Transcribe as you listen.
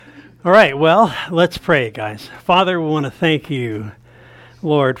All right, well, let's pray, guys. Father, we want to thank you,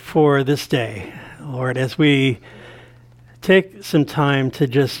 Lord, for this day. Lord, as we take some time to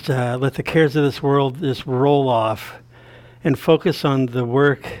just let the cares of this world just roll off and focus on the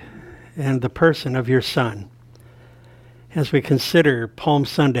work and the person of your Son. As we consider Palm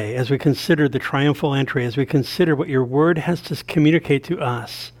Sunday, as we consider the triumphal entry, as we consider what your word has to communicate to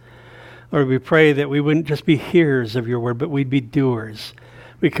us, Lord, we pray that we wouldn't just be hearers of your word, but we'd be doers.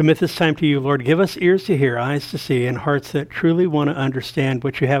 We commit this time to you, Lord. Give us ears to hear, eyes to see, and hearts that truly want to understand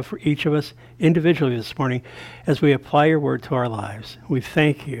what you have for each of us individually this morning as we apply your word to our lives. We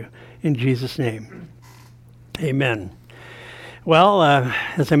thank you in Jesus' name. Amen. Well,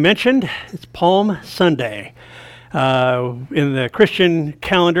 as I mentioned, it's Palm Sunday. In the Christian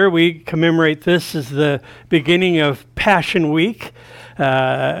calendar, we commemorate this as the beginning of Passion Week.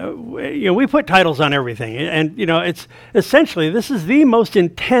 We put titles on everything, and it's essentially this is the most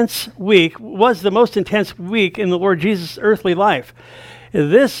intense week, was the most intense week in the Lord Jesus' earthly life.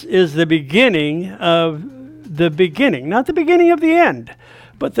 This is the beginning of the beginning, not the beginning of the end,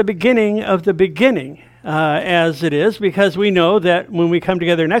 but the beginning of the beginning, as it is, because we know that when we come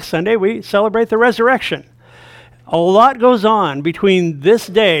together next Sunday, we celebrate the resurrection. A lot goes on between this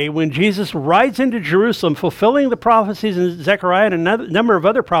day when Jesus rides into Jerusalem, fulfilling the prophecies in Zechariah and a number of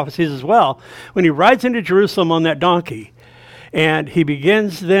other prophecies as well, when he rides into Jerusalem on that donkey. And he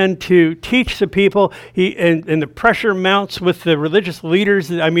begins then to teach the people, and the pressure mounts with the religious leaders,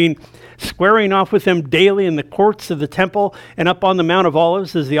 squaring off with them daily in the courts of the temple and up on the Mount of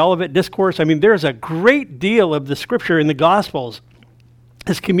Olives as the Olivet Discourse. There's a great deal of the scripture in the Gospels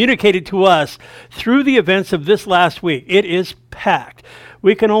is communicated to us through the events of this last week. It is packed.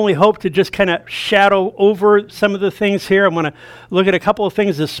 We can only hope to just kind of shadow over some of the things here. I'm going to look at a couple of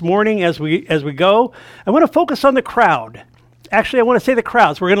things this morning as we go. I want to focus on the crowd. Actually, I want to say the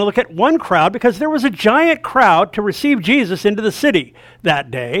crowds. We're going to look at one crowd because there was a giant crowd to receive Jesus into the city that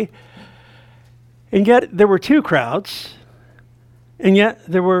day. And yet there were two crowds, and yet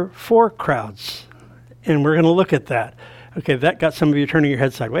there were four crowds. And we're going to look at that. Okay, that got some of you turning your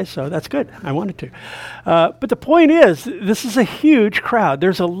head sideways, so that's good. I wanted to. But the point is, this is a huge crowd.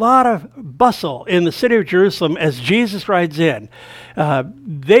 There's a lot of bustle in the city of Jerusalem as Jesus rides in.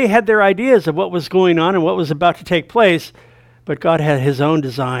 They had their ideas of what was going on and what was about to take place, but God had his own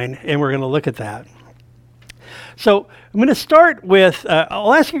design, and we're going to look at that. So I'm going to start with,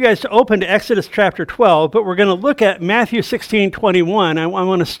 I'll ask you guys to open to Exodus chapter 12, but we're going to look at Matthew 16:21. I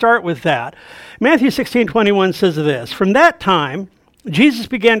want to start with that. Matthew 16:21 says this, "From that time, Jesus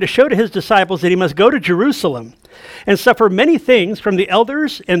began to show to his disciples that he must go to Jerusalem and suffer many things from the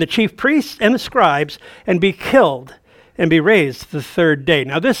elders and the chief priests and the scribes and be killed and be raised the third day."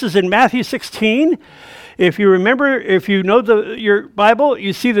 Now this is in Matthew 16. If you remember, if you know your Bible,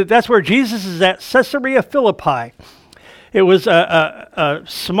 you see that that's where Jesus is at Caesarea Philippi. It was a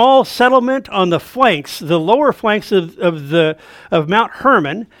small settlement on the flanks, the lower flanks of Mount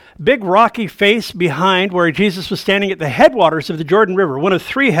Hermon, big rocky face behind where Jesus was standing at the headwaters of the Jordan River, one of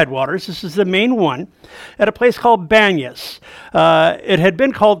three headwaters. This is the main one, at a place called Banyas. It had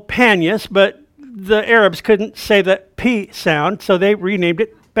been called Panias, but the Arabs couldn't say the P sound, so they renamed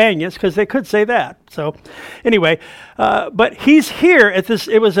it Banyas because they could say that. So anyway, but he's here at this,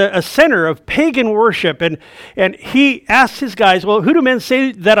 it was a center of pagan worship, and he asked his guys, well, who do men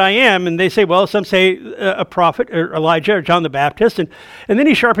say that I am? And they say, well, some say a prophet, or Elijah, or John the Baptist, and then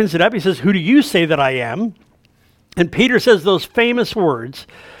he sharpens it up. He says, who do you say that I am? And Peter says those famous words,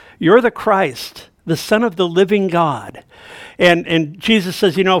 "You're the Christ, the Son of the living God." And Jesus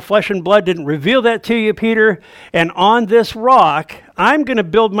says, flesh and blood didn't reveal that to you, Peter. And on this rock, I'm going to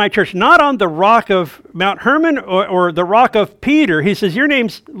build my church. Not on the rock of Mount Hermon or the rock of Peter. He says, your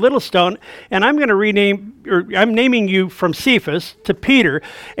name's Little Stone, and I'm going to I'm naming you from Cephas to Peter,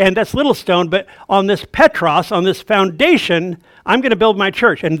 and that's Little Stone. But on this Petros, on this foundation, I'm going to build my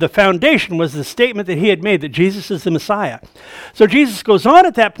church. And the foundation was the statement that he had made that Jesus is the Messiah. So Jesus goes on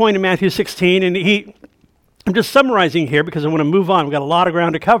at that point in Matthew 16, and I'm just summarizing here because I want to move on. We've got a lot of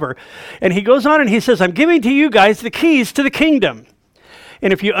ground to cover. And he goes on and he says, I'm giving to you guys the keys to the kingdom.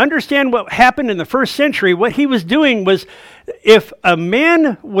 And if you understand what happened in the first century, what he was doing was if a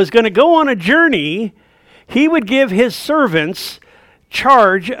man was going to go on a journey, he would give his servants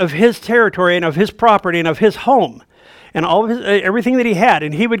charge of his territory and of his property and of his home and all of everything that he had.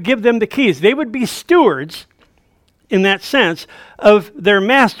 And he would give them the keys. They would be stewards, in that sense, of their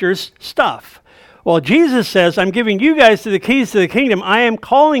master's stuff. Well, Jesus says, I'm giving you guys the keys to the kingdom. I am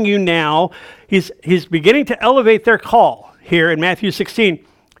calling you now. He's beginning to elevate their call here in Matthew 16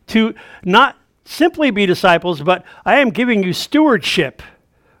 to not simply be disciples, but I am giving you stewardship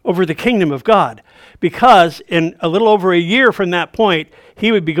over the kingdom of God, because in a little over a year from that point,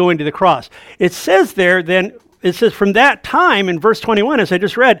 he would be going to the cross. It says there, then, it says from that time in verse 21, as I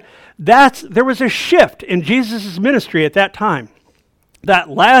just read, there was a shift in Jesus' ministry at that time. That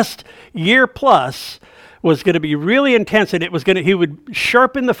last year plus was going to be really intense, and he would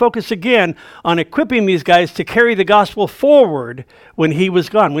sharpen the focus again on equipping these guys to carry the gospel forward when he was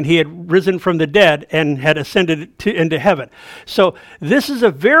gone, when he had risen from the dead and had ascended into heaven. So this is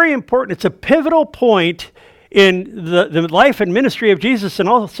a very important, it's a pivotal point in the life and ministry of Jesus, and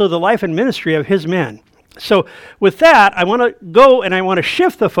also the life and ministry of his men. So with that, I want to go and I want to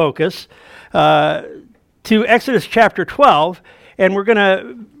shift the focus to Exodus chapter 12, and we're going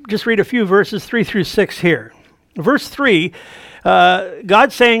to just read a few verses 3 through 6 here. Verse 3,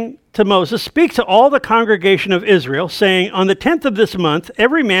 God saying to Moses, "Speak to all the congregation of Israel, saying, on the 10th of this month,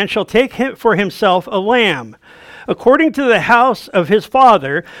 every man shall take for himself a lamb, according to the house of his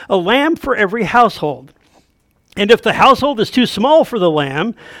father, a lamb for every household. And if the household is too small for the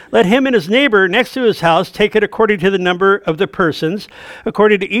lamb, let him and his neighbor next to his house take it according to the number of the persons.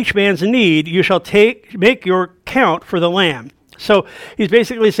 According to each man's need, you shall make your count for the lamb." So he's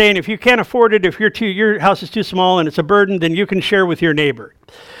basically saying, if you can't afford it, if your house is too small and it's a burden, then you can share with your neighbor.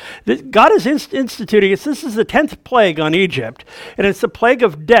 God is instituting, this is the 10th plague on Egypt, and it's the plague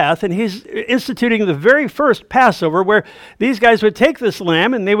of death, and he's instituting the very first Passover where these guys would take this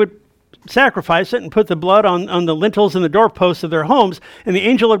lamb and they would sacrifice it and put the blood on the lintels and the doorposts of their homes, and the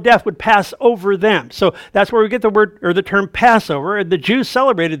angel of death would pass over them. So that's where we get the word or the term Passover. And the Jews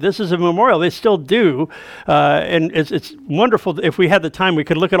celebrated this as a memorial. They still do, and it's wonderful. If we had the time, we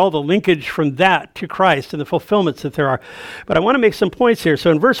could look at all the linkage from that to Christ and the fulfillments that there are. But I want to make some points here.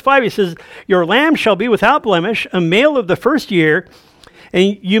 So in verse 5, he says, "Your lamb shall be without blemish, a male of the first year,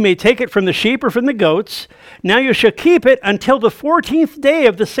 and you may take it from the sheep or from the goats. Now you shall keep it until the 14th day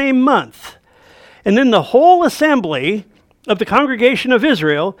of the same month. And then the whole assembly of the congregation of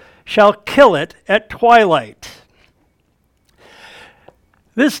Israel shall kill it at twilight."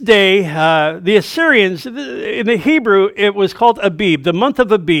 This day, the Assyrians, in the Hebrew, it was called Abib, the month of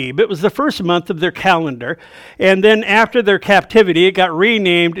Abib. It was the first month of their calendar. And then after their captivity, it got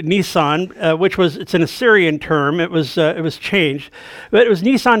renamed Nisan, it's an Assyrian term. It was changed. But it was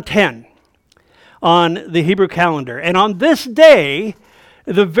Nisan 10 on the Hebrew calendar. And on this day,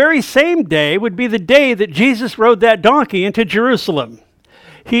 the very same day would be the day that Jesus rode that donkey into Jerusalem.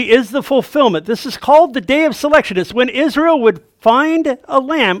 He is the fulfillment. This is called the Day of Selection. It's when Israel would find a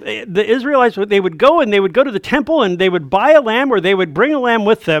lamb. The Israelites, they would go to the temple and they would buy a lamb, or they would bring a lamb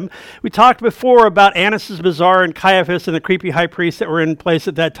with them. We talked before about Annas' Bazaar and Caiaphas and the creepy high priests that were in place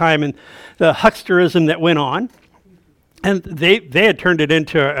at that time, and the hucksterism that went on. And they had turned it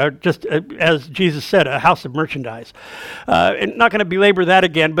into, as Jesus said, a house of merchandise. And not going to belabor that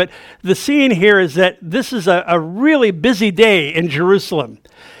again, but the scene here is that this is a really busy day in Jerusalem.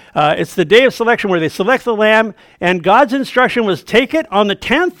 It's the Day of Selection where they select the lamb, and God's instruction was take it on the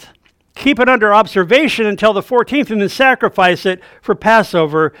 10th, keep it under observation until the 14th, and then sacrifice it for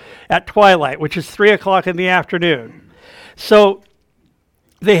Passover at twilight, which is 3 o'clock in the afternoon. So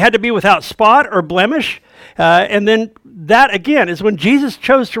they had to be without spot or blemish. And then that, again, is when Jesus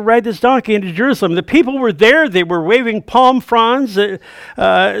chose to ride this donkey into Jerusalem. The people were there. They were waving palm fronds,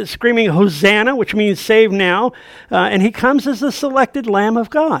 screaming, "Hosanna," which means save now. And he comes as the selected Lamb of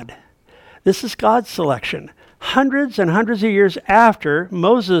God. This is God's selection. Hundreds and hundreds of years after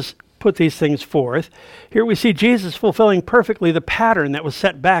Moses put these things forth, here we see Jesus fulfilling perfectly the pattern that was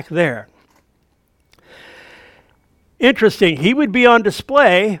set back there. Interesting, he would be on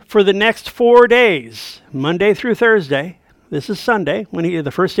display for the next 4 days, Monday through Thursday. This is Sunday,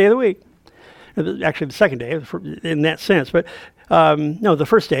 the first day of the week. Actually, the second day in that sense, but the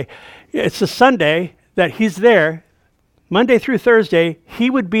first day. It's the Sunday that he's there. Monday through Thursday,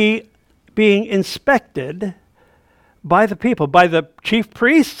 he would be being inspected by the people, by the chief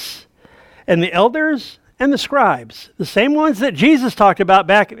priests and the elders and the scribes, the same ones that Jesus talked about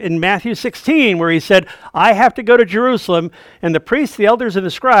back in Matthew 16, where he said, "I have to go to Jerusalem, and the priests, the elders, and the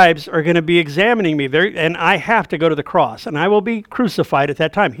scribes are going to be examining me there, and I have to go to the cross, and I will be crucified at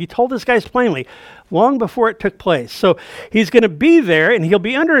that time." He told this guys plainly, long before it took place. So he's going to be there, and he'll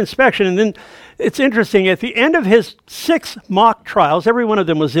be under inspection. And then it's interesting, at the end of his 6 mock trials, every one of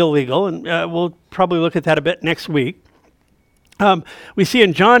them was illegal, and we'll probably look at that a bit next week. We see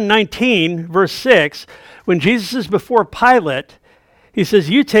in John 19, verse 6, when Jesus is before Pilate, he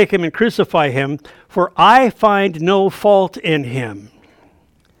says, "You take him and crucify him, for I find no fault in him."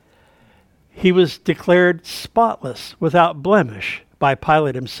 He was declared spotless, without blemish, by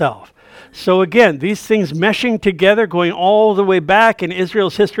Pilate himself. So again, these things meshing together, going all the way back in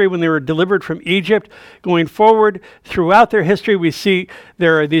Israel's history when they were delivered from Egypt, going forward throughout their history, we see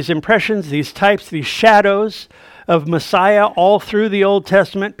there are these impressions, these types, these shadows of Messiah all through the Old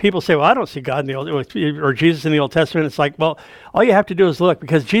Testament. People say, well, I don't see God in the Old, or Jesus in the Old Testament. It's like, well, all you have to do is look,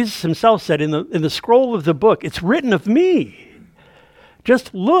 because Jesus himself said in the scroll of the book, it's written of me.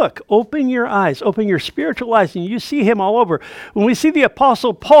 Just look, open your eyes, open your spiritual eyes, and you see him all over. When we see the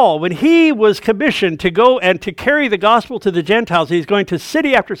Apostle Paul, when he was commissioned to go and to carry the gospel to the Gentiles, he's going to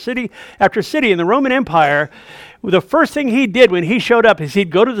city after city after city in the Roman Empire. The first thing he did when he showed up is he'd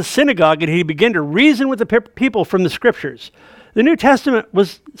go to the synagogue and he'd begin to reason with the people from the scriptures. The New Testament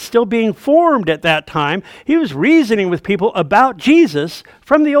was still being formed at that time. He was reasoning with people about Jesus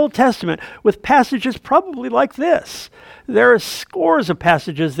from the Old Testament with passages probably like this. There are scores of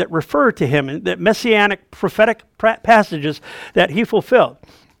passages that refer to him, and that messianic prophetic passages that he fulfilled.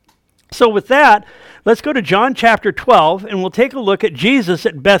 So with that, let's go to John chapter 12, and we'll take a look at Jesus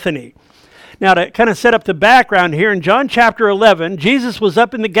at Bethany. Now, to kind of set up the background here, in John chapter 11, Jesus was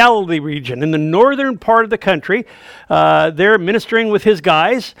up in the Galilee region, in the northern part of the country, there ministering with his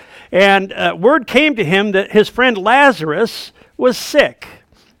guys, and word came to him that his friend Lazarus was sick.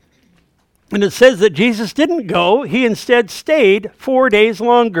 And it says that Jesus didn't go, he instead stayed 4 days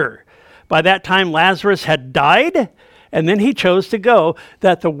longer. By that time, Lazarus had died, and then he chose to go,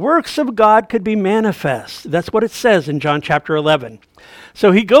 that the works of God could be manifest. That's what it says in John chapter 11.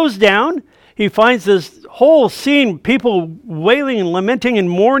 So he goes down, he finds this whole scene, people wailing and lamenting and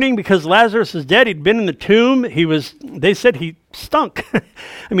mourning because Lazarus is dead. He'd been in the tomb. They said he stunk.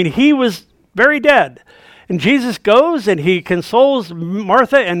 I mean, he was very dead. And Jesus goes and he consoles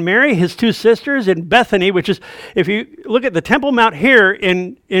Martha and Mary, his two sisters, in Bethany, which is, if you look at the Temple Mount here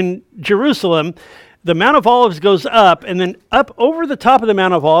in Jerusalem, the Mount of Olives goes up, and then up over the top of the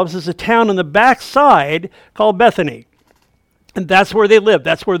Mount of Olives is a town on the backside called Bethany. And that's where they lived.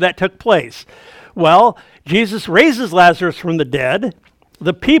 That's where that took place. Well, Jesus raises Lazarus from the dead.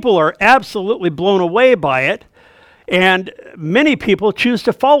 The people are absolutely blown away by it, and many people choose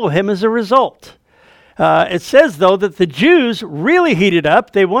to follow him as a result. It says, though, that the Jews really heated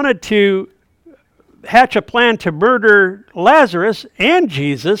up. They wanted to hatch a plan to murder Lazarus and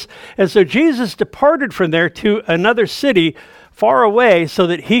Jesus. And so Jesus departed from there to another city far away so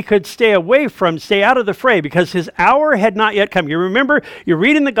that he could stay out of the fray, because his hour had not yet come. You remember, you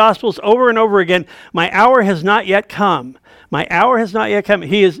read in the Gospels over and over again, my hour has not yet come. My hour has not yet come.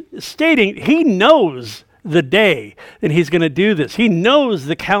 He is stating he knows the day that he's going to do this. He knows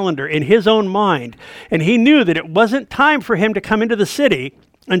the calendar in his own mind, and he knew that it wasn't time for him to come into the city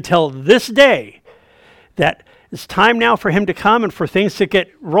until this day, that it's time now for him to come and for things to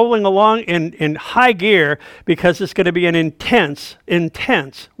get rolling along in high gear, because it's going to be an intense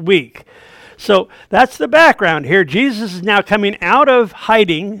week. So that's the background here. Jesus is now coming out of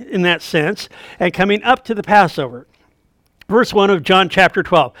hiding in that sense and coming up to the Passover. Verse 1 of John chapter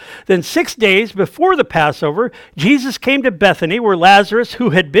 12. Then 6 days before the Passover, Jesus came to Bethany, where Lazarus,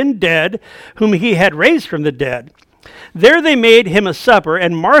 who had been dead, whom he had raised from the dead. There they made him a supper,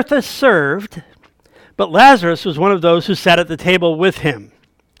 and Martha served, but Lazarus was one of those who sat at the table with him.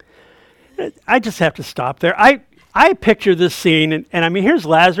 I just have to stop there. I picture this scene, and I mean, here's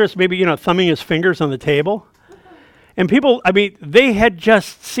Lazarus, maybe, thumbing his fingers on the table. And people, they had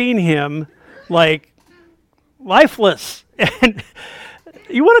just seen him, like, lifeless. And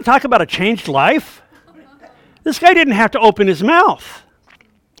you want to talk about a changed life? This guy didn't have to open his mouth.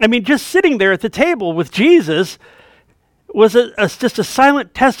 Just sitting there at the table with Jesus was just a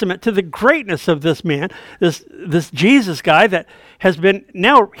silent testament to the greatness of this man, this Jesus guy that has been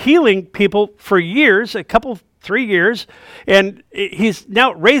now healing people for years, 3 years, and he's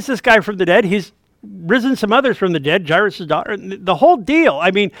now raised this guy from the dead. He's risen some others from the dead, Jairus' daughter, the whole deal.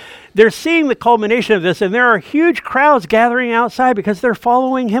 They're seeing the culmination of this, and there are huge crowds gathering outside because they're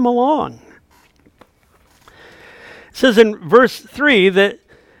following him along. It says in verse 3 that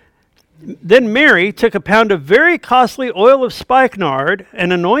then Mary took a pound of very costly oil of spikenard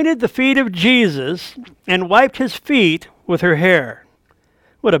and anointed the feet of Jesus and wiped his feet with her hair.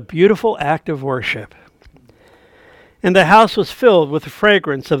 What a beautiful act of worship. And the house was filled with the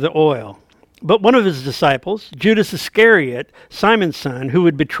fragrance of the oil. But one of his disciples, Judas Iscariot, Simon's son, who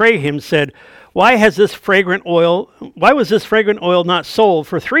would betray him, said, Why was this fragrant oil not sold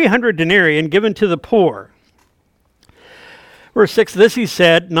for 300 denarii and given to the poor? Verse 6, this he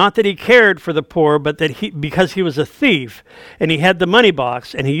said, not that he cared for the poor, but that because he was a thief, and he had the money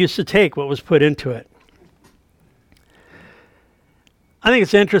box, and he used to take what was put into it. I think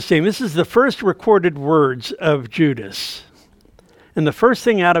it's interesting. This is the first recorded words of Judas. And the first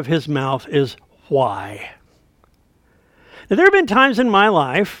thing out of his mouth is, why? Now, there have been times in my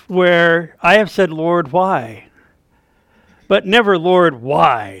life where I have said, Lord, why? But never, Lord,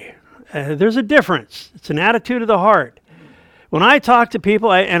 why? There's a difference. It's an attitude of the heart. When I talk to people,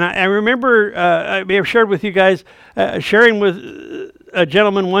 I remember, I may have shared with you guys, sharing with a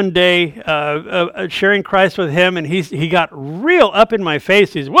gentleman one day, sharing Christ with him, and he got real up in my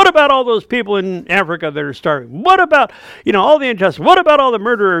face. He's, what about all those people in Africa that are starving? What about, all the injustice? What about all the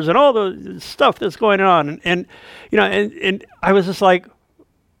murderers and all the stuff that's going on? And I was just like,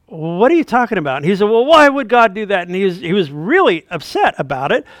 what are you talking about? And he said, well, why would God do that? And he was really upset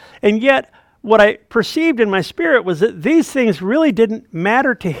about it. And yet, what I perceived in my spirit was that these things really didn't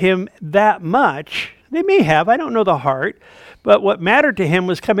matter to him that much. They may have, I don't know the heart, but what mattered to him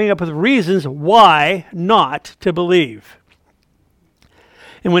was coming up with reasons why not to believe.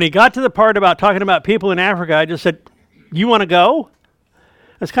 And when he got to the part about talking about people in Africa, I just said, you want to go?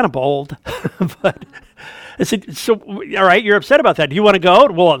 That's kind of bold, but I said, so, all right, you're upset about that. Do you want to go?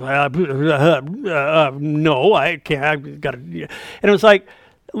 Well, no, I can't. I've got to. And it was like,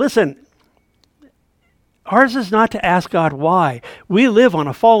 listen, ours is not to ask God why. We live on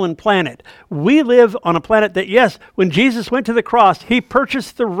a fallen planet. We live on a planet that, yes, when Jesus went to the cross, he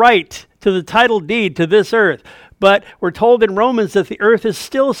purchased the right to the title deed to this earth. But we're told in Romans that the earth is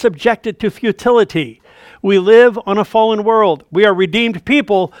still subjected to futility. We live on a fallen world. We are redeemed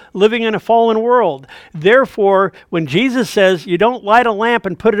people living in a fallen world. Therefore, when Jesus says you don't light a lamp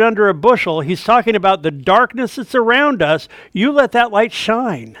and put it under a bushel, he's talking about the darkness that's around us. You let that light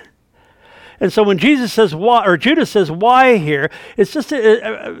shine. And so when Jesus says why, or Judas says why here, it's just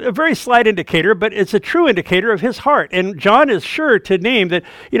a very slight indicator, but it's a true indicator of his heart. And John is sure to name that,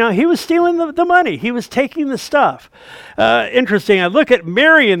 he was stealing the money. He was taking the stuff. Interesting. I look at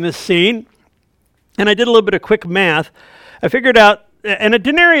Mary in this scene, and I did a little bit of quick math. I figured out, and a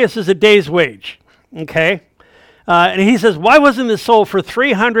denarius is a day's wage, okay? And he says, why wasn't this sold for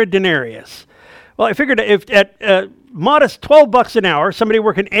 300 denarius? Well, I figured if at modest $12 an hour, somebody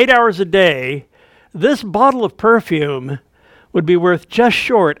working 8 hours a day, this bottle of perfume would be worth just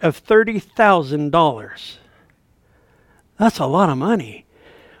short of $30,000. That's a lot of money.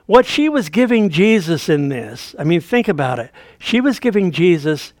 What she was giving Jesus in this, think about it. She was giving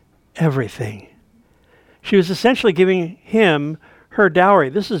Jesus everything. She was essentially giving him her dowry.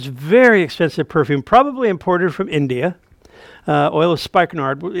 This is very expensive perfume, probably imported from India. Oil of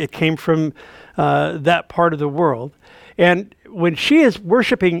spikenard, it came from that part of the world. And when she is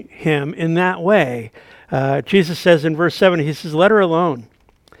worshiping him in that way, Jesus says in verse 7, he says, let her alone.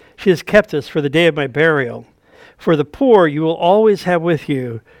 She has kept us for the day of my burial. For the poor you will always have with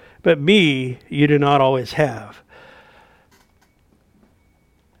you, but me you do not always have.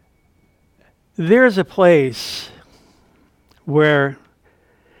 There's a place where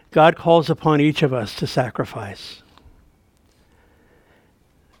God calls upon each of us to sacrifice.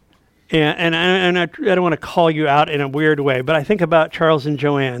 And I don't want to call you out in a weird way, but I think about Charles and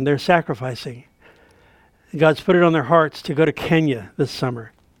Joanne. They're sacrificing. God's put it on their hearts to go to Kenya this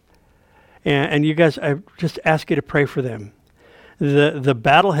summer. And you guys, I just ask you to pray for them. The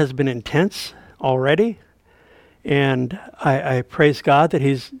battle has been intense already, and I praise God that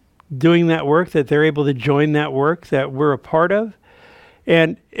he's doing that work, that they're able to join that work that we're a part of.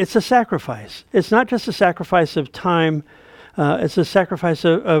 And it's a sacrifice. It's not just a sacrifice of time. It's a sacrifice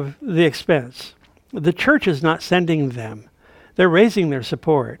of the expense. The church is not sending them. They're raising their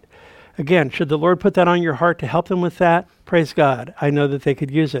support. Again, should the Lord put that on your heart to help them with that? Praise God. I know that they could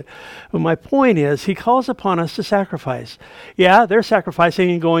use it. But my point is, he calls upon us to sacrifice. Yeah, they're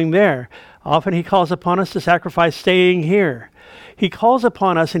sacrificing and going there. Often he calls upon us to sacrifice staying here. He calls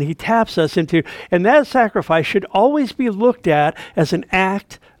upon us and he taps us into, and that sacrifice should always be looked at as an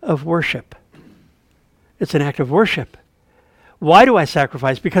act of worship. It's an act of worship. Why do I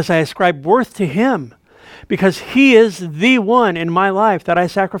sacrifice? Because I ascribe worth to him. Because he is the one in my life that I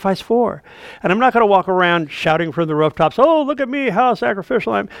sacrifice for. And I'm not going to walk around shouting from the rooftops, oh, look at me, how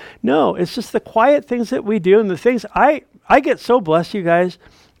sacrificial I am. No, it's just the quiet things that we do and the things I get so blessed, you guys.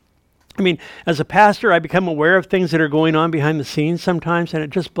 As a pastor, I become aware of things that are going on behind the scenes sometimes, and it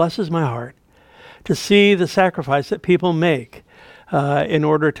just blesses my heart to see the sacrifice that people make in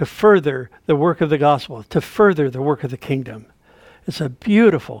order to further the work of the gospel, to further the work of the kingdom. It's a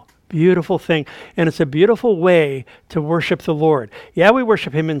beautiful, beautiful thing, and it's a beautiful way to worship the Lord. Yeah, we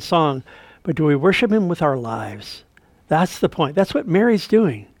worship him in song, but do we worship him with our lives? That's the point. That's what Mary's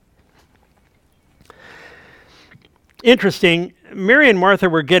doing. Interesting, Mary and Martha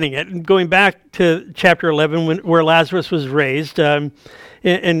were getting it. Going back to chapter 11, where Lazarus was raised, in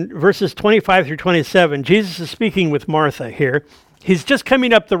verses 25 through 27, Jesus is speaking with Martha here. He's just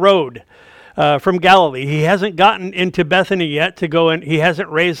coming up the road from Galilee. He hasn't gotten into Bethany yet to go in. He hasn't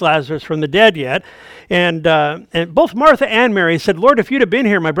raised Lazarus from the dead yet. And both Martha and Mary said, Lord, if you'd have been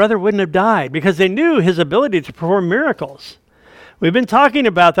here, my brother wouldn't have died, because they knew his ability to perform miracles. We've been talking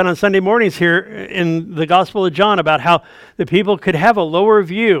about that on Sunday mornings here in the Gospel of John, about how the people could have a lower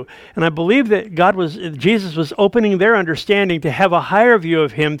view. And I believe that Jesus was opening their understanding to have a higher view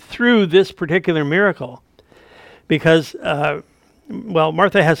of him through this particular miracle. Because,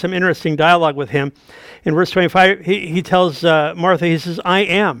 Martha has some interesting dialogue with him. In verse 25, he tells Martha, he says, I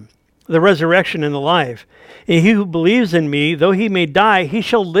am the resurrection and the life. And he who believes in me, though he may die, he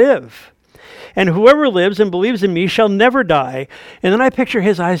shall live. And whoever lives and believes in me shall never die. And then I picture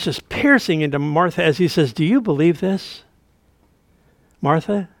his eyes just piercing into Martha as he says, do you believe this?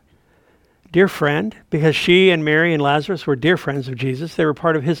 Martha, dear friend, because she and Mary and Lazarus were dear friends of Jesus. They were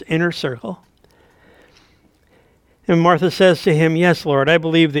part of his inner circle. And Martha says to him, yes, Lord, I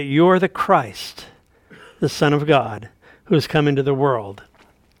believe that you're the Christ, the Son of God, who has come into the world.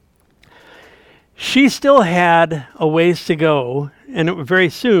 She still had a ways to go, and very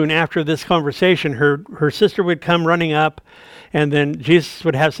soon after this conversation, her sister would come running up, and then Jesus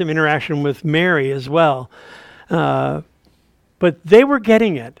would have some interaction with Mary as well. But they were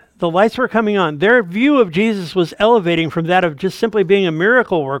getting it. The lights were coming on. Their view of Jesus was elevating from that of just simply being a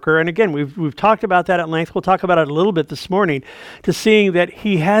miracle worker. And again, we've talked about that at length. We'll talk about it a little bit this morning, to seeing that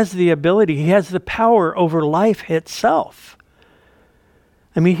he has the ability, he has the power over life itself.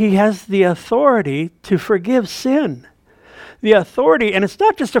 I mean, he has the authority to forgive sin. The authority, and it's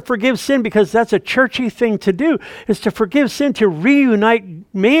not just to forgive sin because that's a churchy thing to do. It's to forgive sin, to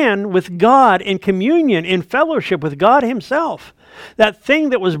reunite man with God in communion, in fellowship with God himself. That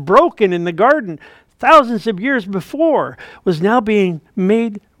thing that was broken in the garden thousands of years before was now being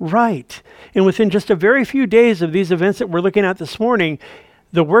made right. And within just a very few days of these events that we're looking at this morning,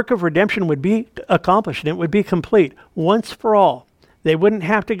 the work of redemption would be accomplished, and it would be complete once for all. They wouldn't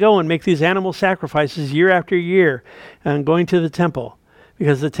have to go and make these animal sacrifices year after year and going to the temple,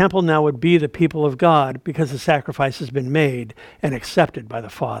 because the temple now would be the people of God, because the sacrifice has been made and accepted by the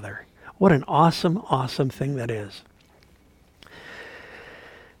Father. What an awesome, awesome thing that is.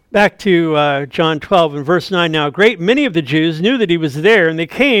 Back to John 12 and verse 9. Now, a great many of the Jews knew that he was there, and they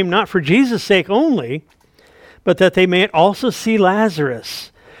came not for Jesus' sake only, but that they may also see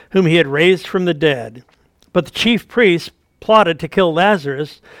Lazarus, whom he had raised from the dead. But the chief priests plotted to kill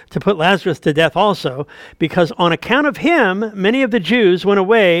Lazarus, to put Lazarus to death also, because on account of him, many of the Jews went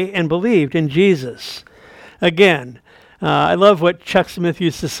away and believed in Jesus. Again, I love what Chuck Smith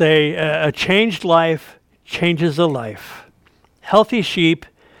used to say, a changed life changes a life. Healthy sheep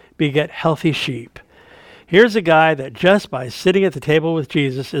beget healthy sheep. Here's a guy that just by sitting at the table with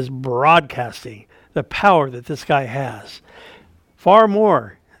Jesus is broadcasting the power that this guy has. Far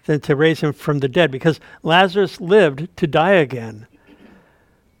more than to raise him from the dead, because Lazarus lived to die again.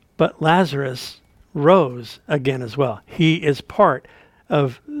 But Lazarus rose again as well. He is part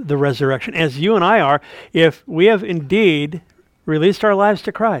of the resurrection, as you and I are, if we have indeed released our lives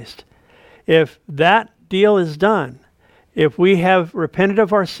to Christ. If that deal is done, if we have repented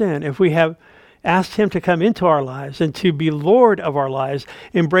of our sin, if we have asked him to come into our lives and to be Lord of our lives,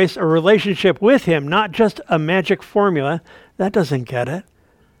 embrace a relationship with him, not just a magic formula, that doesn't get it.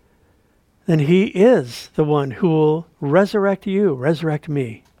 Then he is the one who will resurrect you, resurrect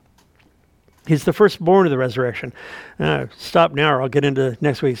me. He's the firstborn of the resurrection. Stop now or I'll get into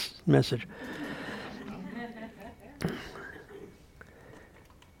next week's message. It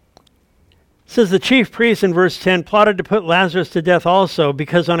says the chief priests in verse 10 plotted to put Lazarus to death also,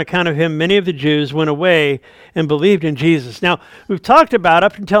 because on account of him many of the Jews went away and believed in Jesus. Now, we've talked about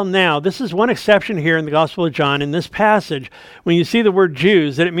up until now, this is one exception here in the Gospel of John, in this passage, when you see the word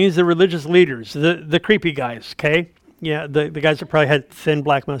Jews, that it means the religious leaders, the creepy guys, okay? Yeah, the guys that probably had thin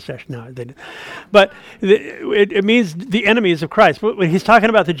black mustache. No, they didn't. But it means the enemies of Christ. But when he's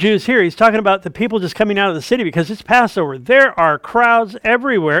talking about the Jews here, he's talking about the people just coming out of the city because it's Passover. There are crowds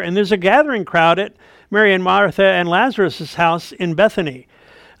everywhere, and there's a gathering crowd at Mary and Martha and Lazarus' house in Bethany.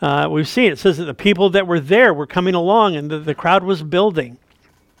 We've seen it says that the people that were there were coming along, and the crowd was building.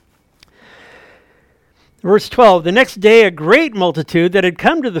 Verse 12, the next day a great multitude that had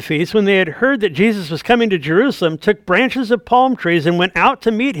come to the feast, when they had heard that Jesus was coming to Jerusalem, took branches of palm trees and went out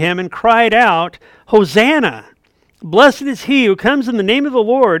to meet him and cried out, Hosanna! Blessed is he who comes in the name of the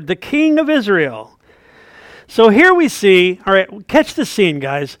Lord, the King of Israel. So here we see, all right, catch the scene,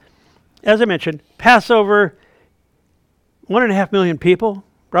 guys. As I mentioned, Passover, 1.5 million people,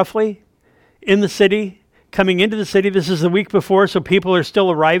 roughly, in the city. coming into the city. This is the week before, so people are still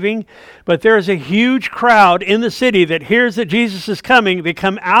arriving. But there is a huge crowd in the city that hears that Jesus is coming. They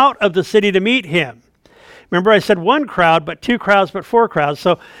come out of the city to meet him. Remember I said one crowd, but two crowds, but four crowds.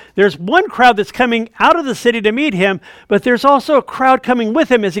 So there's one crowd that's coming out of the city to meet him, but there's also a crowd coming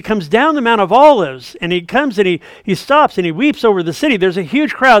with him as he comes down the Mount of Olives. And he comes and he stops and he weeps over the city. There's a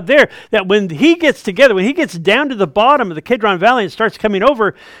huge crowd there that when he gets together, when he gets down to the bottom of the Kidron Valley and starts coming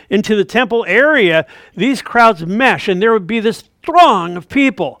over into the temple area, these crowds mesh and there would be this throng of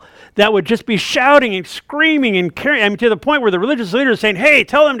people that would just be shouting and screaming and carrying, I mean, to the point where the religious leader is saying, hey,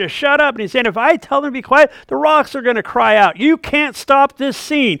 tell them to shut up. And he's saying, if I tell them to be quiet, the rocks are going to cry out. You can't stop this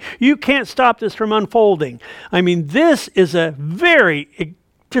scene. You can't stop this from unfolding. I mean, this is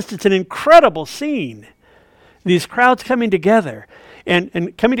it's an incredible scene. These crowds coming together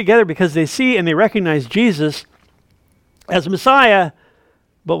and coming together because they see and they recognize Jesus as Messiah,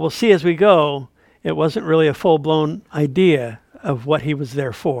 but we'll see as we go, it wasn't really a full-blown idea of what he was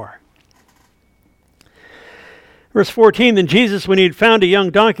there for. Verse 14, then Jesus, when he had found a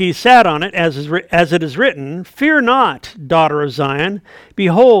young donkey, sat on it, as it is written, fear not, daughter of Zion.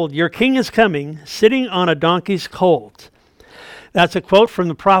 Behold, your king is coming, sitting on a donkey's colt. That's a quote from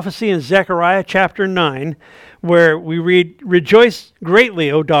the prophecy in Zechariah chapter 9, where we read, rejoice greatly,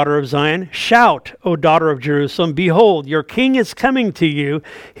 O daughter of Zion. Shout, O daughter of Jerusalem. Behold, your king is coming to you.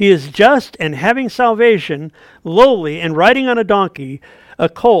 He is just and having salvation, lowly and riding on a donkey, a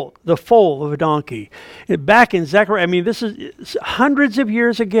colt, the foal of a donkey. Back in Zechariah, I mean, this is hundreds of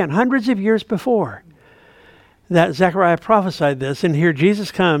years before that Zechariah prophesied this. And here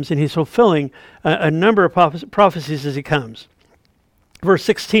Jesus comes and he's fulfilling a number of prophecies as he comes. Verse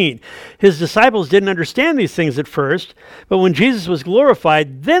 16, his disciples didn't understand these things at first, but when Jesus was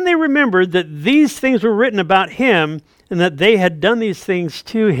glorified, then they remembered that these things were written about him and that they had done these things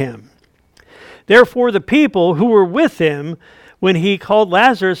to him. Therefore, the people who were with him when he called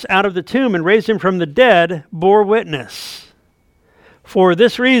Lazarus out of the tomb and raised him from the dead bore witness. For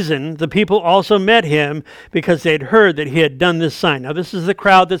this reason, the people also met him because they had heard that he had done this sign. Now, this is the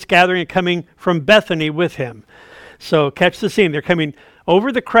crowd that's gathering and coming from Bethany with him. So catch the scene. They're coming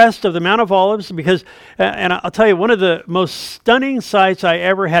over the crest of the Mount of Olives because, and I'll tell you, one of the most stunning sights I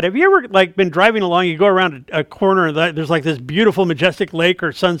ever had. Have you ever been driving along, you go around a corner and there's this beautiful, majestic lake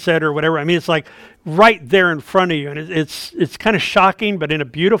or sunset or whatever. I mean, it's right there in front of you. And it's kind of shocking, but in a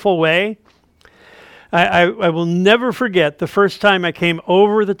beautiful way. I will never forget the first time I came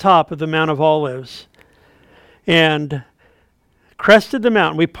over the top of the Mount of Olives and crested the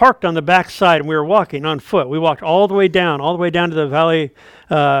mountain. We parked on the back side and we were walking on foot. We walked all the way down to the valley,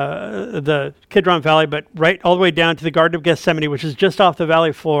 the Kidron Valley, but right all the way down to the Garden of Gethsemane, which is just off the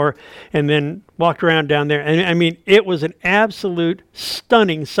valley floor, and then walked around down there. And I mean, it was an absolute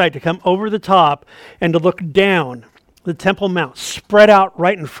stunning sight to come over the top and to look down the Temple Mount spread out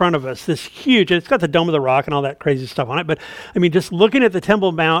right in front of us. This huge, it's got the Dome of the Rock and all that crazy stuff on it. But I mean, just looking at the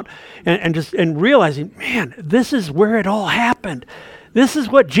Temple Mount and realizing, man, this is where it all happened. This is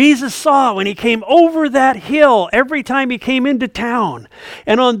what Jesus saw when he came over that hill every time he came into town.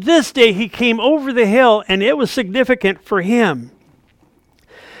 And on this day, he came over the hill and it was significant for him.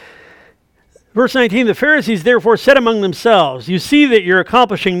 Verse 19, the Pharisees therefore said among themselves, you see that you're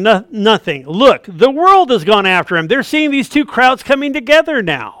accomplishing nothing. Look, the world has gone after him. They're seeing these two crowds coming together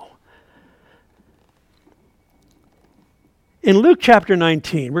now. In Luke chapter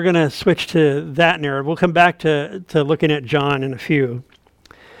 19, we're going to switch to that narrative. We'll come back to looking at John in a few.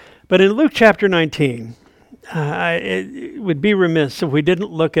 But in Luke chapter 19, it would be remiss if we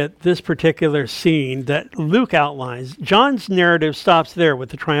didn't look at this particular scene that Luke outlines. John's narrative stops there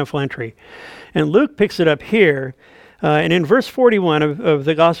with the triumphal entry. And Luke picks it up here. And in verse 41 of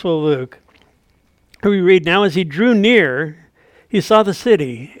the Gospel of Luke, we read, now as he drew near, he saw the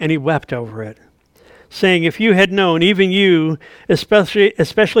city and he wept over it, saying, if you had known, even you,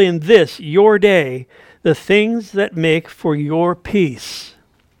 especially in this, your day, the things that make for your peace.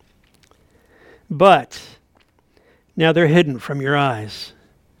 But now they're hidden from your eyes.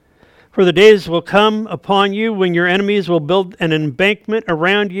 For the days will come upon you when your enemies will build an embankment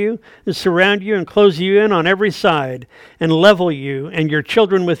around you and surround you and close you in on every side and level you and your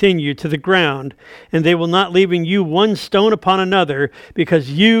children within you to the ground, and they will not leave in you one stone upon another because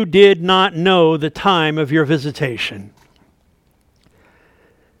you did not know the time of your visitation.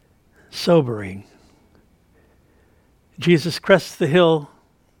 Sobering. Jesus crests the hill,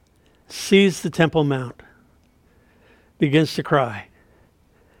 sees the Temple Mount, begins to cry,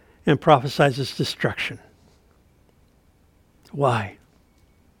 and prophesies its destruction. Why?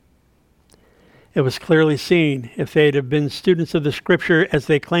 It was clearly seen if they'd have been students of the Scripture as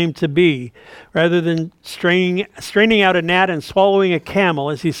they claimed to be, rather than straining out a gnat and swallowing a camel,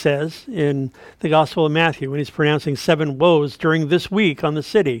 as he says in the Gospel of Matthew when he's pronouncing 7 woes during this week on the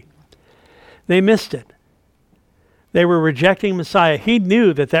city. They missed it. They were rejecting Messiah. He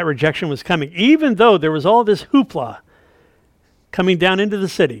knew that that rejection was coming, even though there was all this hoopla coming down into the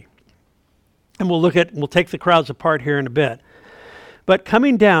city. And we'll take the crowds apart here in a bit. But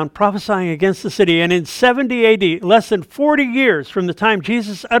coming down, prophesying against the city, and in 70 AD, less than 40 years from the time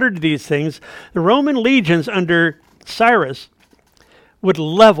Jesus uttered these things, the Roman legions under Cyrus would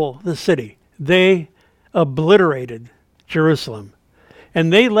level the city. They obliterated Jerusalem,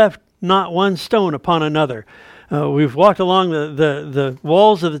 and they left not one stone upon another. We've walked along the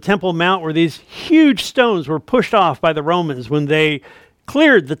walls of the Temple Mount where these huge stones were pushed off by the Romans when they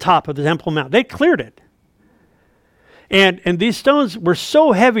cleared the top of the Temple Mount. They cleared it. And these stones were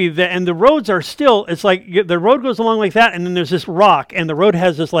so heavy that, and the roads are still, it's like the road goes along like that, and then there's this rock, and the road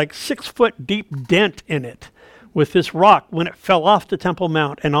has this like 6-foot deep dent in it with this rock when it fell off the Temple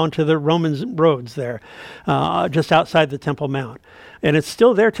Mount and onto the Roman roads there, just outside the Temple Mount. And it's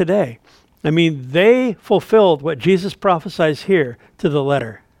still there today. I mean, they fulfilled what Jesus prophesies here to the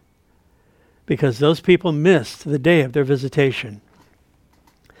letter, because those people missed the day of their visitation.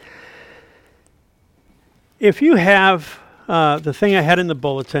 If you have the thing I had in the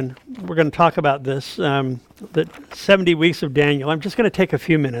bulletin, we're going to talk about this, the 70 weeks of Daniel. I'm just going to take a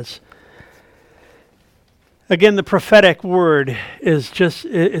few minutes. Again, the prophetic word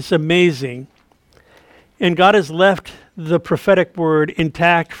it's amazing. And God has left the prophetic word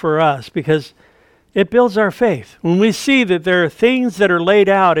intact for us because it builds our faith. When we see that there are things that are laid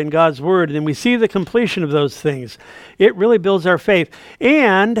out in God's word and we see the completion of those things, it really builds our faith.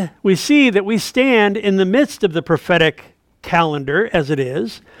 And we see that we stand in the midst of the prophetic calendar as it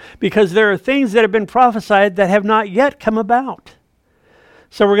is, because there are things that have been prophesied that have not yet come about.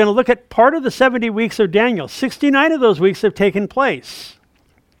 So we're going to look at part of the 70 weeks of Daniel. 69 of those weeks have taken place.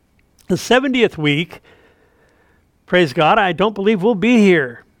 The 70th week, praise God, I don't believe we'll be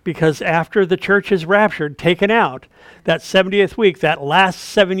here, because after the church is raptured, taken out, that 70th week, that last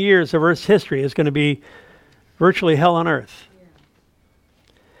 7 years of Earth's history is going to be virtually hell on earth. Yeah.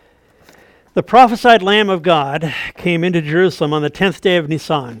 The prophesied Lamb of God came into Jerusalem on the 10th day of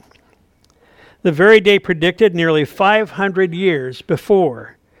Nisan, the very day predicted nearly 500 years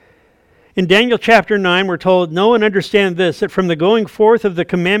before. In Daniel chapter 9, we're told, "Know and understand this, that from the going forth of the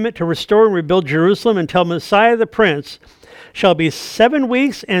commandment to restore and rebuild Jerusalem until Messiah the Prince shall be 7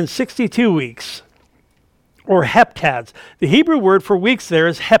 weeks and 62 weeks, or heptads." The Hebrew word for weeks there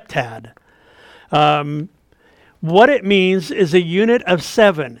is heptad. What it means is a unit of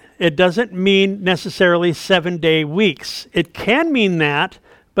 7. It doesn't mean necessarily 7-day weeks. It can mean that,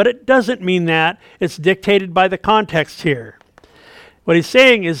 but it doesn't mean that. It's dictated by the context here. What he's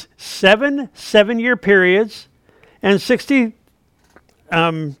saying is 7 7-year periods and 62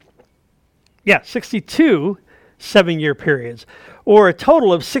 7-year periods, or a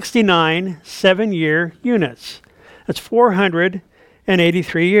total of 69 7-year units. That's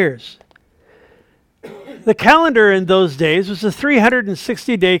 483 years. The calendar in those days was a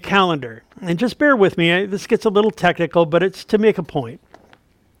 360-day calendar. And just bear with me, this gets a little technical, but it's to make a point.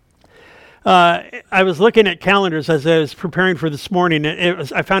 I was looking at calendars as I was preparing for this morning,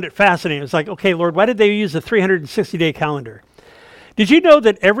 and I found it fascinating. It was like, okay, Lord, why did they use a 360-day calendar? Did you know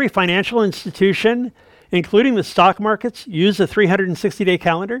that every financial institution, including the stock markets, use a 360-day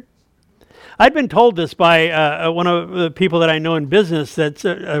calendar? I'd been told this by one of the people that I know in business that's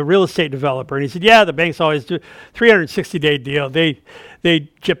a real estate developer. And he said, yeah, the banks always do 360-day deal. They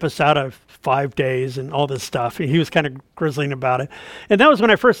jip us out of 5 days and all this stuff. And he was kind of grizzling about it. And that was when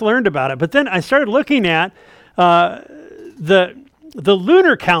I first learned about it. But then I started looking at the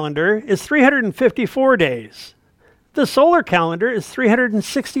lunar calendar is 354 days. The solar calendar is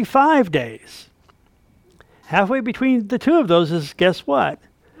 365 days. Halfway between the two of those is, guess what?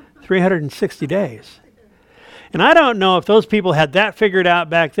 360 days. And I don't know if those people had that figured out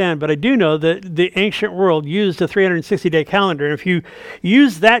back then, but I do know that the ancient world used a 360-day calendar. And if you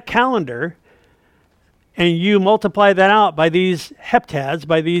use that calendar and you multiply that out by these heptads,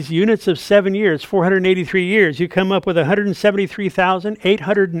 by these units of 7 years, 483 years, you come up with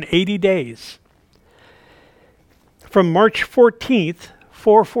 173,880 days. From March 14th,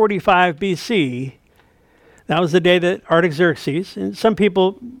 445 BC, that was the day that Artaxerxes, and some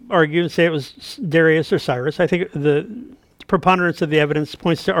people argue and say it was Darius or Cyrus. I think the preponderance of the evidence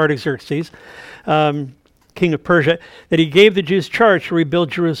points to Artaxerxes, king of Persia, that he gave the Jews charge to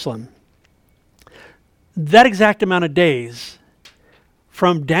rebuild Jerusalem. That exact amount of days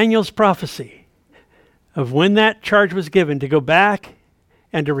from Daniel's prophecy of when that charge was given to go back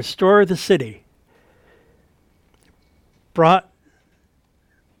and to restore the city brought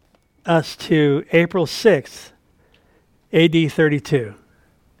us to April 6th, AD 32,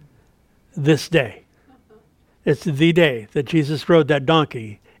 this day. It's the day that Jesus rode that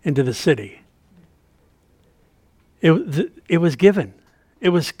donkey into the city. It was given. It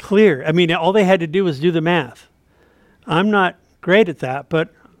was clear. I mean, all they had to do was do the math. I'm not great at that,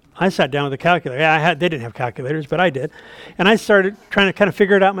 but I sat down with a calculator. Yeah, they didn't have calculators, but I did. And I started trying to kind of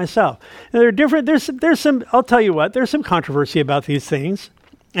figure it out myself. And they're different. There's some, I'll tell you what, there's some controversy about these things.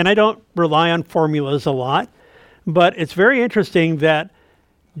 And I don't rely on formulas a lot. But it's very interesting that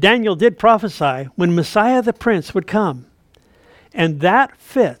Daniel did prophesy when Messiah the Prince would come. And that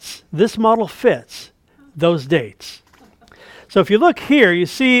fits, this model fits those dates. So if you look here, you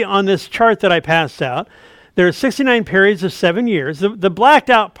see on this chart that I passed out, there are 69 periods of 7 years. The blacked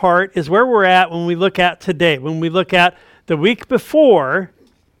out part is where we're at when we look at today, when we look at the week before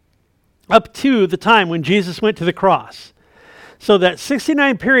up to the time when Jesus went to the cross. So that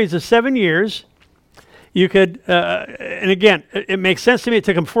 69 periods of 7 years, you could, and again, it makes sense to me. It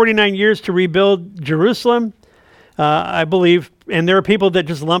took them 49 years to rebuild Jerusalem, I believe. And there are people that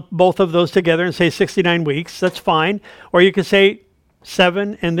just lump both of those together and say 69 weeks. That's fine. Or you could say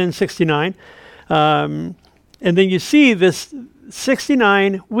 7 and then 69. And then you see this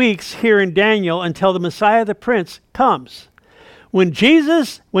 69 weeks here in Daniel until the Messiah the Prince comes. When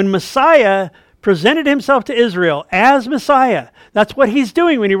Messiah presented himself to Israel as Messiah, that's what he's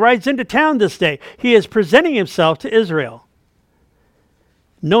doing when he rides into town this day. He is presenting himself to Israel,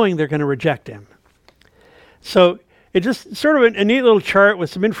 knowing they're going to reject him. So it's just sort of a neat little chart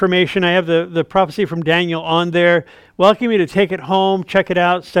with some information. I have the prophecy from Daniel on there. Welcome you to take it home, check it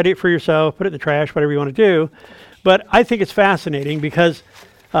out, study it for yourself, put it in the trash, whatever you want to do. But I think it's fascinating because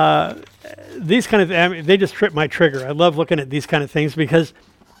these kind of, I mean, they just trip my trigger. I love looking at these kind of things because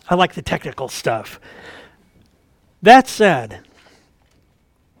I like the technical stuff. That said,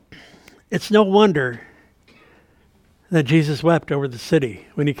 it's no wonder that Jesus wept over the city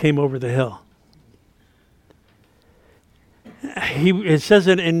when he came over the hill. It says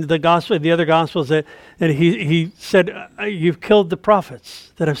it in the gospel, the other gospels that he said, "You've killed the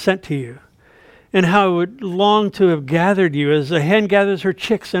prophets that I've sent to you, and how I would long to have gathered you as a hen gathers her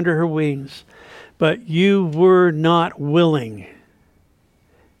chicks under her wings, but you were not willing,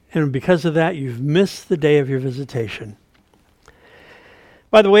 and because of that, you've missed the day of your visitation."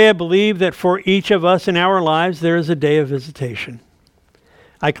 By the way, I believe that for each of us in our lives, there is a day of visitation.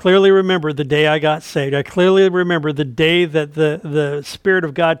 I clearly remember the day I got saved. I clearly remember the day that the Spirit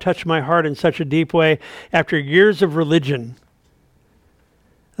of God touched my heart in such a deep way after years of religion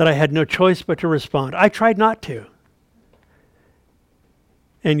that I had no choice but to respond. I tried not to.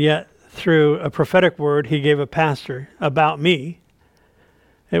 And yet, through a prophetic word he gave a pastor about me,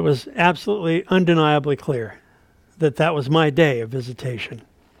 it was absolutely undeniably clear that that was my day of visitation.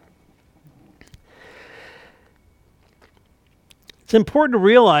 It's important to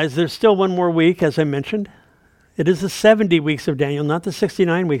realize there's still one more week, as I mentioned. It is the 70 weeks of Daniel, not the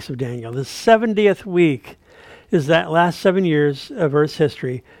 69 weeks of Daniel. The 70th week is that last 7 years of Earth's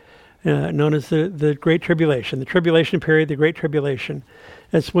history, known as the Great Tribulation. The tribulation period, the Great Tribulation.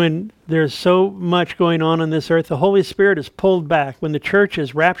 It's when there's so much going on this earth. The Holy Spirit is pulled back. When the church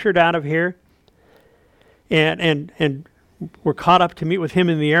is raptured out of here and we're caught up to meet with him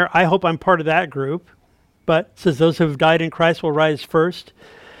in the air. I hope I'm part of that group. But it says those who have died in Christ will rise first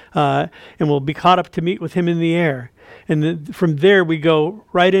and will be caught up to meet with him in the air. And from there we go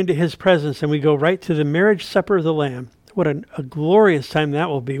right into his presence and we go right to the marriage supper of the Lamb. What a glorious time that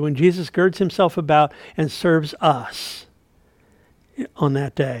will be when Jesus girds himself about and serves us on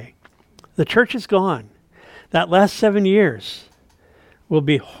that day. The church is gone. That last 7 years will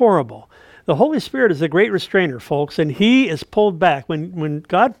be horrible. The Holy Spirit is a great restrainer, folks, and he is pulled back. When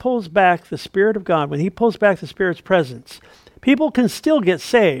God pulls back the Spirit of God, when he pulls back the Spirit's presence, people can still get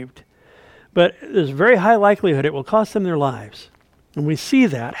saved, but there's a very high likelihood it will cost them their lives. And we see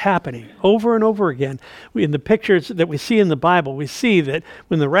that happening over and over again. In the pictures that we see in the Bible, we see that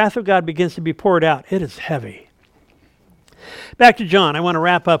when the wrath of God begins to be poured out, it is heavy. Back to John. I want to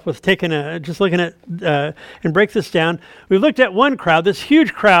wrap up with just looking at and break this down. We've looked at one crowd, this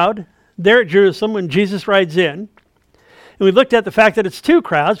huge crowd, there at Jerusalem when Jesus rides in. And we looked at the fact that it's two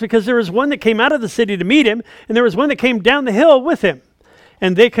crowds because there was one that came out of the city to meet him and there was one that came down the hill with him.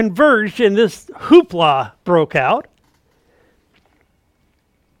 And they converged and this hoopla broke out.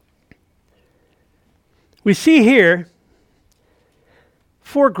 We see here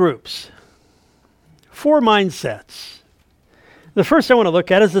 4 groups, 4 mindsets. The first I want to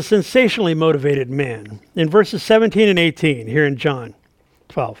look at is the sensationally motivated man. In verses 17 and 18, here in John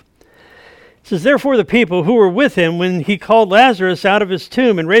 12. It says, therefore the people who were with him when he called Lazarus out of his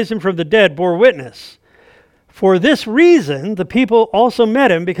tomb and raised him from the dead bore witness. For this reason the people also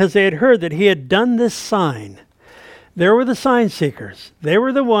met him, because they had heard that he had done this sign. There were the sign seekers. They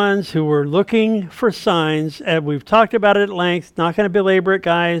were the ones who were looking for signs. And we've talked about it at length. Not going to belabor it,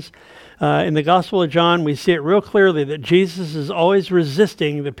 guys. In the Gospel of John, we see it real clearly that Jesus is always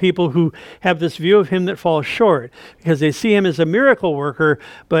resisting the people who have this view of him that falls short, because they see him as a miracle worker,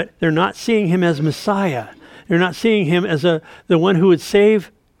 but they're not seeing him as Messiah. They're not seeing him as the one who would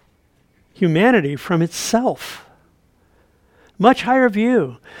save humanity from itself. Much higher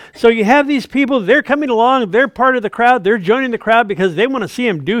view. So you have these people, they're coming along, they're part of the crowd, they're joining the crowd because they want to see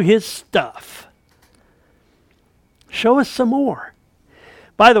him do his stuff. Show us some more.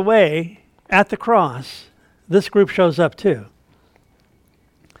 By the way, at the cross, this group shows up too.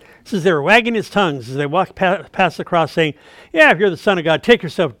 It says they were wagging his tongues as they walked past the cross, saying, yeah, if you're the Son of God, take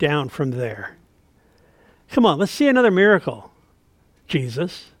yourself down from there. Come on, let's see another miracle,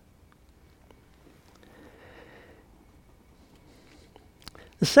 Jesus.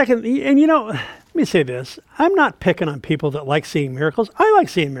 The second, and let me say this. I'm not picking on people that like seeing miracles. I like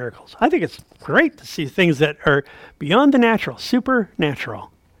seeing miracles. I think it's great to see things that are beyond the natural, supernatural.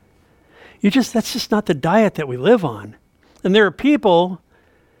 That's just not the diet that we live on. And there are people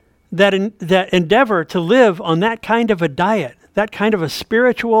that endeavor to live on that kind of a diet, that kind of a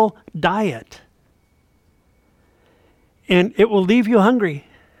spiritual diet. And it will leave you hungry.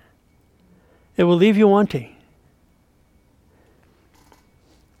 It will leave you wanting.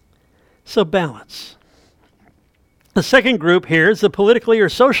 So balance. The second group here is the politically or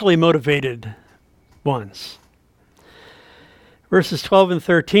socially motivated ones. Verses 12 and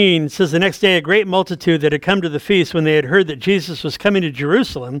 13 says, the next day a great multitude that had come to the feast, when they had heard that Jesus was coming to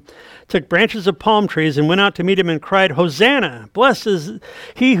Jerusalem, took branches of palm trees and went out to meet him and cried, Hosanna! Blessed is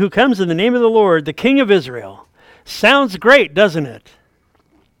he who comes in the name of the Lord, the King of Israel. Sounds great, doesn't it?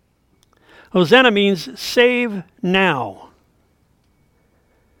 Hosanna means save now.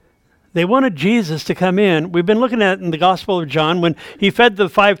 They wanted Jesus to come in. We've been looking at it in the Gospel of John when he fed the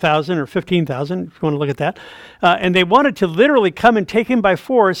 5,000 or 15,000, if you want to look at that. And they wanted to literally come and take him by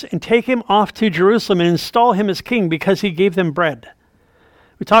force and take him off to Jerusalem and install him as king because he gave them bread.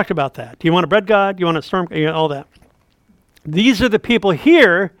 We talked about that. Do you want a bread god? Do you want a storm? All that. These are the people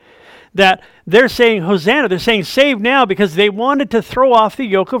here that they're saying Hosanna. They're saying save now because they wanted to throw off the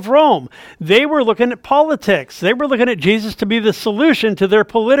yoke of Rome. They were looking at politics. They were looking at Jesus to be the solution to their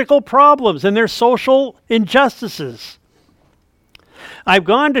political problems and their social injustices. I've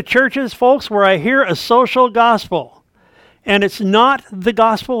gone to churches, folks, where I hear a social gospel, and it's not the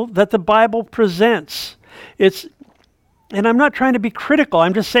gospel that the Bible presents. And I'm not trying to be critical.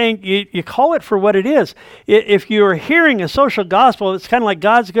 I'm just saying you call it for what it is. If you're hearing a social gospel, it's kind of like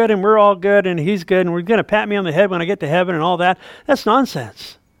God's good and we're all good and he's good and we're going to pat me on the head when I get to heaven and all that. That's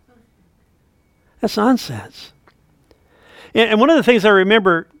nonsense. That's nonsense. And one of the things I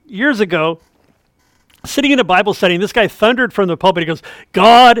remember years ago, sitting in a Bible study, and this guy thundered from the pulpit. He goes,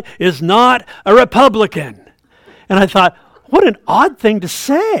 God is not a Republican. And I thought, what an odd thing to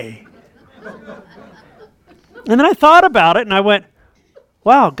say. And then I thought about it and I went,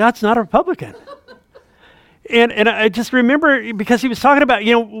 wow, God's not a Republican. And I just remember, because he was talking about,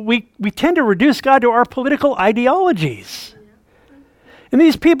 we tend to reduce God to our political ideologies. And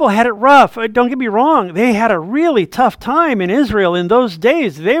these people had it rough. Don't get me wrong. They had a really tough time in Israel in those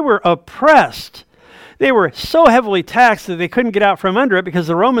days. They were oppressed. They were so heavily taxed that they couldn't get out from under it because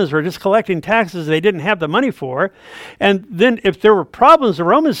the Romans were just collecting taxes they didn't have the money for. And then if there were problems, the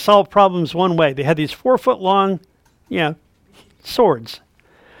Romans solved problems one way. They had these 4-foot-long, swords.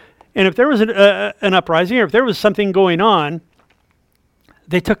 And if there was an uprising or if there was something going on,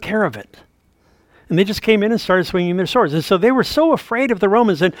 they took care of it. And they just came in and started swinging their swords. And so they were so afraid of the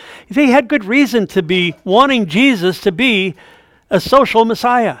Romans. And they had good reason to be wanting Jesus to be a social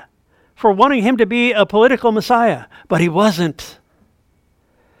Messiah, for wanting him to be a political Messiah, but he wasn't.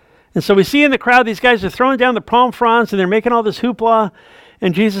 And so we see in the crowd, these guys are throwing down the palm fronds and they're making all this hoopla,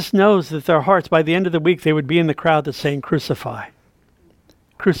 and Jesus knows that their hearts, by the end of the week, they would be in the crowd that's saying, crucify,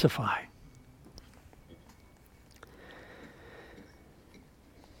 crucify.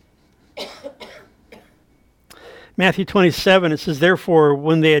 Matthew 27, it says, therefore,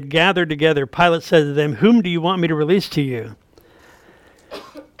 when they had gathered together, Pilate said to them, whom do you want me to release to you?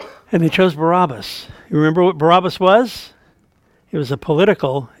 And they chose Barabbas. You remember what Barabbas was? He was a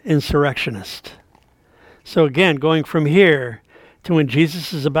political insurrectionist. So again, going from here to when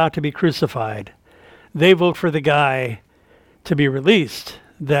Jesus is about to be crucified, they vote for the guy to be released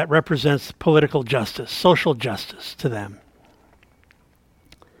that represents political justice, social justice to them.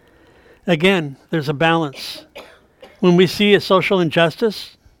 Again, there's a balance. When we see a social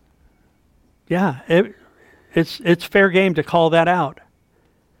injustice, it's fair game to call that out.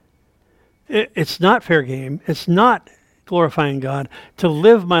 It's not fair game. It's not glorifying God to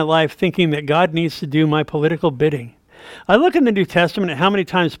live my life thinking that God needs to do my political bidding. I look in the New Testament at how many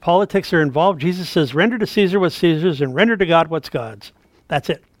times politics are involved. Jesus says, render to Caesar what's Caesar's and render to God what's God's. That's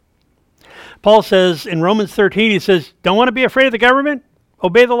it. Paul says in Romans 13, he says, don't want to be afraid of the government?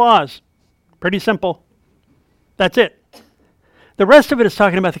 Obey the laws. Pretty simple. That's it. The rest of it is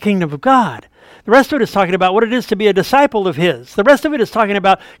talking about the kingdom of God. The rest of it is talking about what it is to be a disciple of His. The rest of it is talking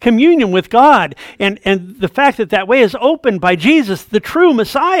about communion with God and the fact that that way is opened by Jesus, the true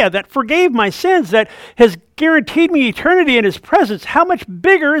Messiah that forgave my sins, that has guaranteed me eternity in His presence. How much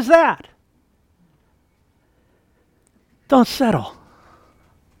bigger is that? Don't settle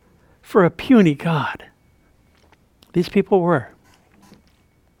for a puny God. These people were.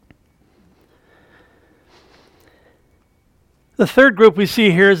 The third group we see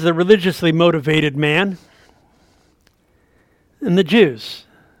here is the religiously motivated man and the Jews.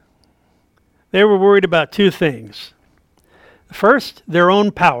 They were worried about two things. First, their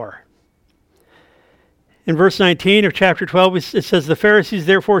own power. In verse 19 of chapter 12, it says, the Pharisees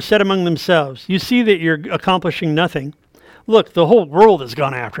therefore said among themselves, you see that you're accomplishing nothing. Look, the whole world has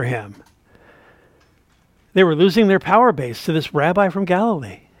gone after him. They were losing their power base to this rabbi from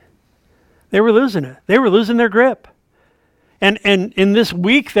Galilee. They were losing it. They were losing their grip. And in this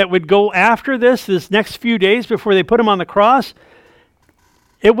week that would go after this next few days before they put him on the cross,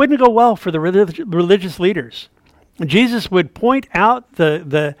 it wouldn't go well for the religious leaders. Jesus would point out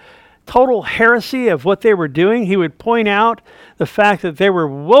the total heresy of what they were doing. He would point out the fact that they were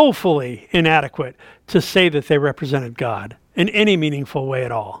woefully inadequate to say that they represented God in any meaningful way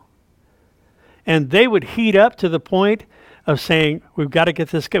at all. And they would heat up to the point of saying, we've got to get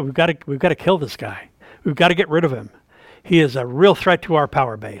this guy, we've got to kill this guy. We've got to get rid of him. He is a real threat to our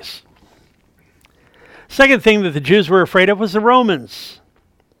power base. Second thing that the Jews were afraid of was the Romans.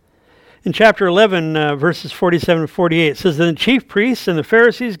 In chapter 11, verses 47 and 48, it says, then the chief priests and the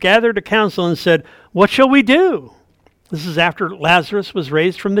Pharisees gathered a council and said, what shall we do? This is after Lazarus was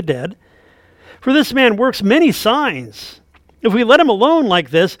raised from the dead. For this man works many signs. If we let him alone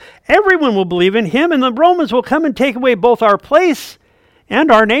like this, everyone will believe in him, and the Romans will come and take away both our place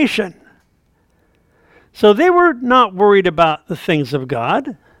and our nation. So they were not worried about the things of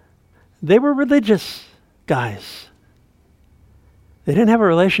God. They were religious guys. They didn't have a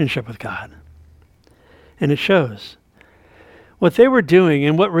relationship with God. And it shows. What they were doing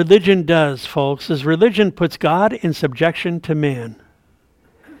and what religion does, folks, is religion puts God in subjection to man.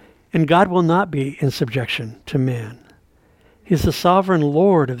 And God will not be in subjection to man. He's the sovereign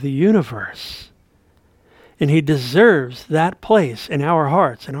Lord of the universe. And He deserves that place in our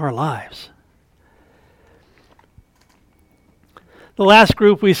hearts and our lives. The last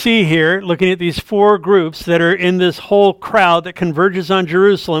group we see here, looking at these four groups that are in this whole crowd that converges on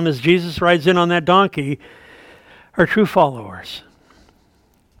Jerusalem as Jesus rides in on that donkey, are true followers.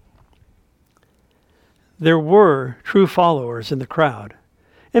 There were true followers in the crowd.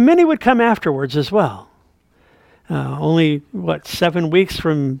 And many would come afterwards as well. Only, 8 weeks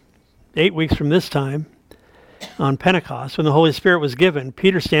from this time, on Pentecost, when the Holy Spirit was given,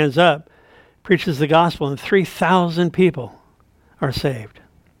 Peter stands up, preaches the gospel, and 3,000 people are saved.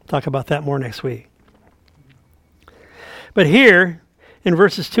 Talk about that more next week. But here, in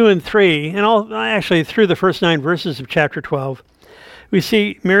verses 2 and 3, and actually through the first 9 verses of chapter 12, we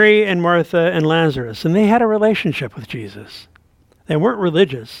see Mary and Martha and Lazarus, and they had a relationship with Jesus. They weren't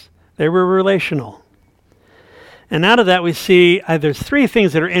religious. They were relational. And out of that we see there's 3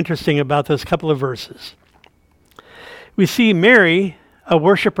 things that are interesting about those couple of verses. We see Mary, a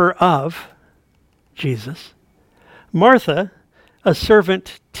worshiper of Jesus. Martha, a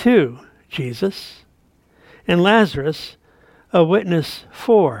servant to Jesus, and Lazarus, a witness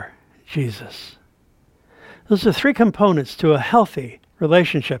for Jesus. Those are 3 components to a healthy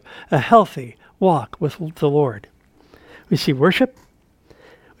relationship, a healthy walk with the Lord. We see worship,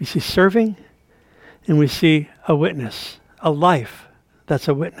 we see serving, and we see a witness, a life that's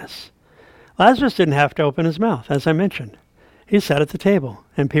a witness. Lazarus didn't have to open his mouth, as I mentioned. He sat at the table,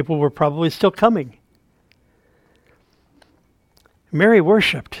 and people were probably still coming. Mary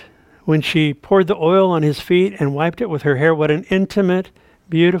worshiped when she poured the oil on his feet and wiped it with her hair. What an intimate,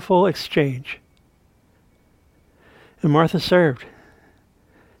 beautiful exchange. And Martha served.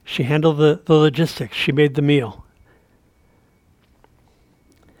 She handled the logistics. She made the meal.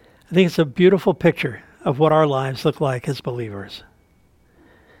 I think it's a beautiful picture of what our lives look like as believers.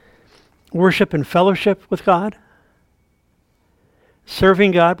 Worship and fellowship with God.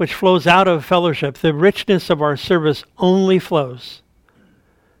 Serving God, which flows out of fellowship. The richness of our service only flows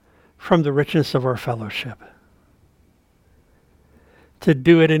from the richness of our fellowship. To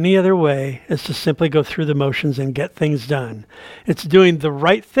do it any other way is to simply go through the motions and get things done. It's doing the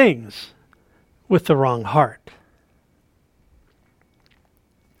right things with the wrong heart.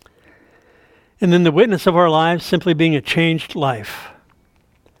 And then the witness of our lives simply being a changed life.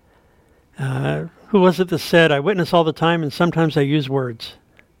 Who was it that said, I witness all the time and sometimes I use words?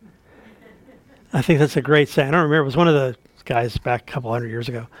 I think that's a great saying. I don't remember. It was one of the guys back a couple hundred years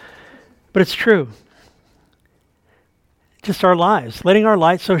ago. But it's true. Just our lives, letting our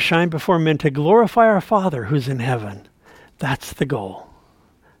light so shine before men to glorify our Father who's in heaven. That's the goal.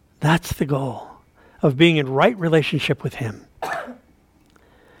 That's the goal of being in right relationship with Him.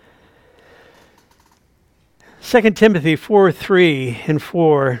 2 Timothy 4:3 and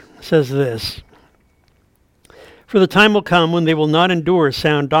 4 says this, For the time will come when they will not endure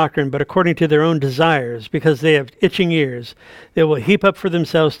sound doctrine, but according to their own desires, because they have itching ears, they will heap up for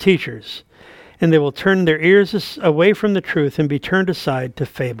themselves teachers, and they will turn their ears away from the truth and be turned aside to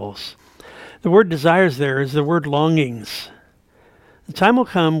fables. The word desires there is the word longings. The time will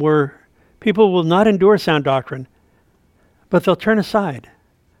come where people will not endure sound doctrine, but they'll turn aside.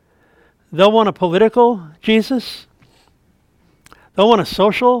 They'll want a political Jesus. They'll want a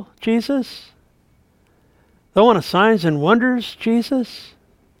social Jesus. They'll want a signs and wonders Jesus.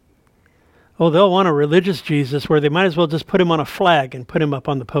 Oh, they'll want a religious Jesus where they might as well just put him on a flag and put him up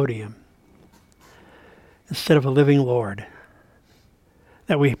on the podium instead of a living Lord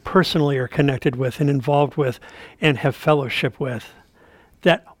that we personally are connected with and involved with and have fellowship with,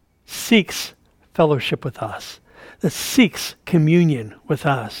 that seeks fellowship with us, that seeks communion with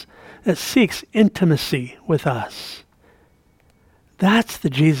us, that seeks intimacy with us. That's the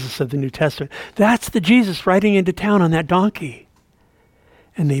Jesus of the New Testament. That's the Jesus riding into town on that donkey.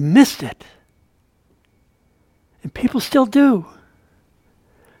 And they missed it. And people still do.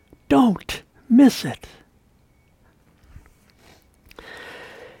 Don't miss it. I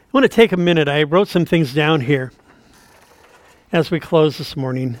want to take a minute. I wrote some things down here as we close this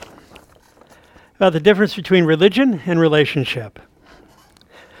morning about the difference between religion and relationship.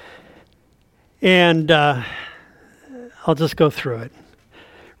 And I'll just go through it.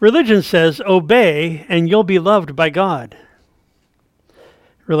 Religion says, obey and you'll be loved by God.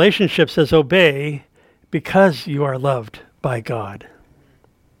 Relationship says, obey because you are loved by God.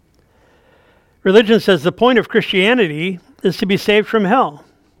 Religion says the point of Christianity is to be saved from hell.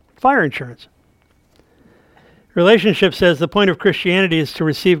 Fire insurance. Relationship says the point of Christianity is to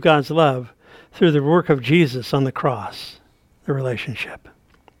receive God's love through the work of Jesus on the cross. The relationship.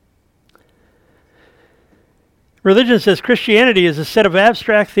 Religion says Christianity is a set of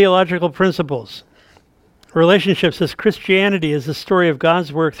abstract theological principles. Relationship says Christianity is the story of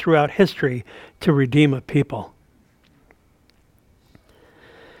God's work throughout history to redeem a people.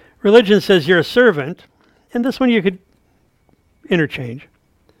 Religion says you're a servant, and this one you could interchange.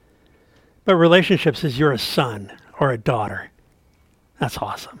 But relationship says you're a son or a daughter. That's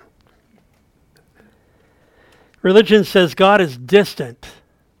awesome. Religion says God is distant.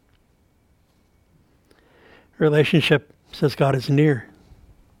 Relationship says God is near.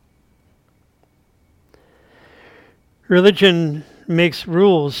 Religion makes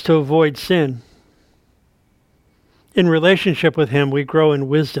rules to avoid sin. In relationship with Him, we grow in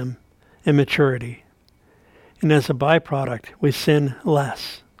wisdom and maturity. And as a byproduct, we sin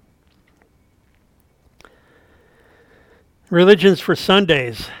less. Religion's for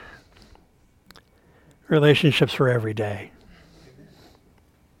Sundays. Relationships for every day.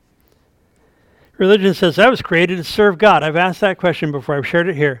 Religion says, I was created to serve God. I've asked that question before. I've shared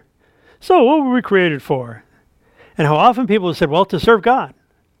it here. So what were we created for? And how often people have said, well, to serve God.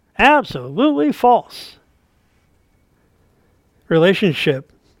 Absolutely false.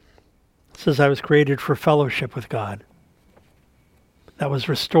 Relationship says I was created for fellowship with God. That was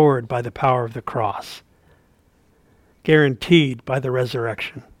restored by the power of the cross. Guaranteed by the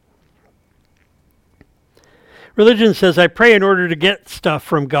resurrection. Religion says I pray in order to get stuff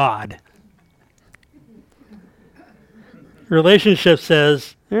from God. Relationship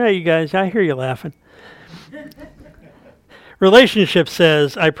says, yeah, you guys, I hear you laughing. Relationship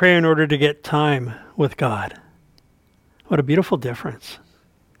says, I pray in order to get time with God. What a beautiful difference.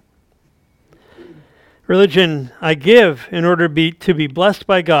 Religion, I give in order to be blessed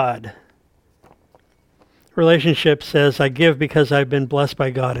by God. Relationship says, I give because I've been blessed by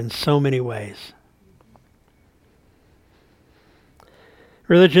God in so many ways.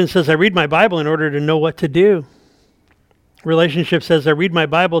 Religion says, I read my Bible in order to know what to do. Relationship says, I read my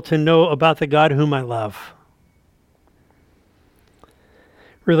Bible to know about the God whom I love.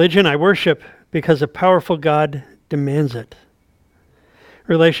 Religion, I worship because a powerful God demands it.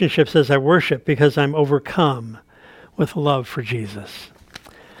 Relationship says, I worship because I'm overcome with love for Jesus.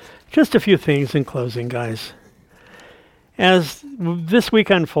 Just a few things in closing, guys. As this week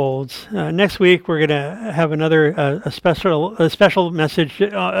unfolds, next week we're going to have another a special message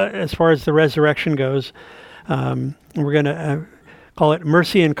as far as the resurrection goes. We're going to call it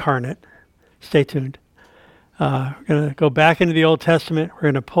Mercy Incarnate. Stay tuned. We're going to go back into the Old Testament. We're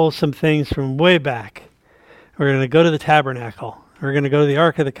going to pull some things from way back. We're going to go to the tabernacle. We're going to go to the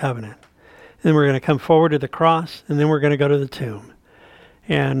Ark of the Covenant. Then we're going to come forward to the cross, and then we're going to go to the tomb.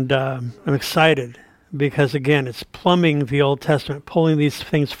 And I'm excited because, again, it's plumbing the Old Testament, pulling these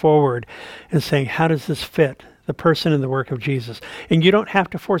things forward and saying, how does this fit the person and the work of Jesus? And you don't have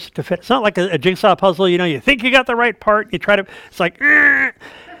to force it to fit. It's not like a jigsaw puzzle. You think you got the right part. You try to, it's like,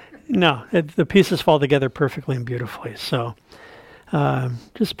 no, the pieces fall together perfectly and beautifully. So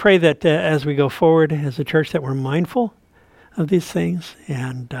just pray that as we go forward as a church that we're mindful of these things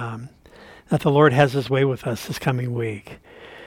and that the Lord has his way with us this coming week.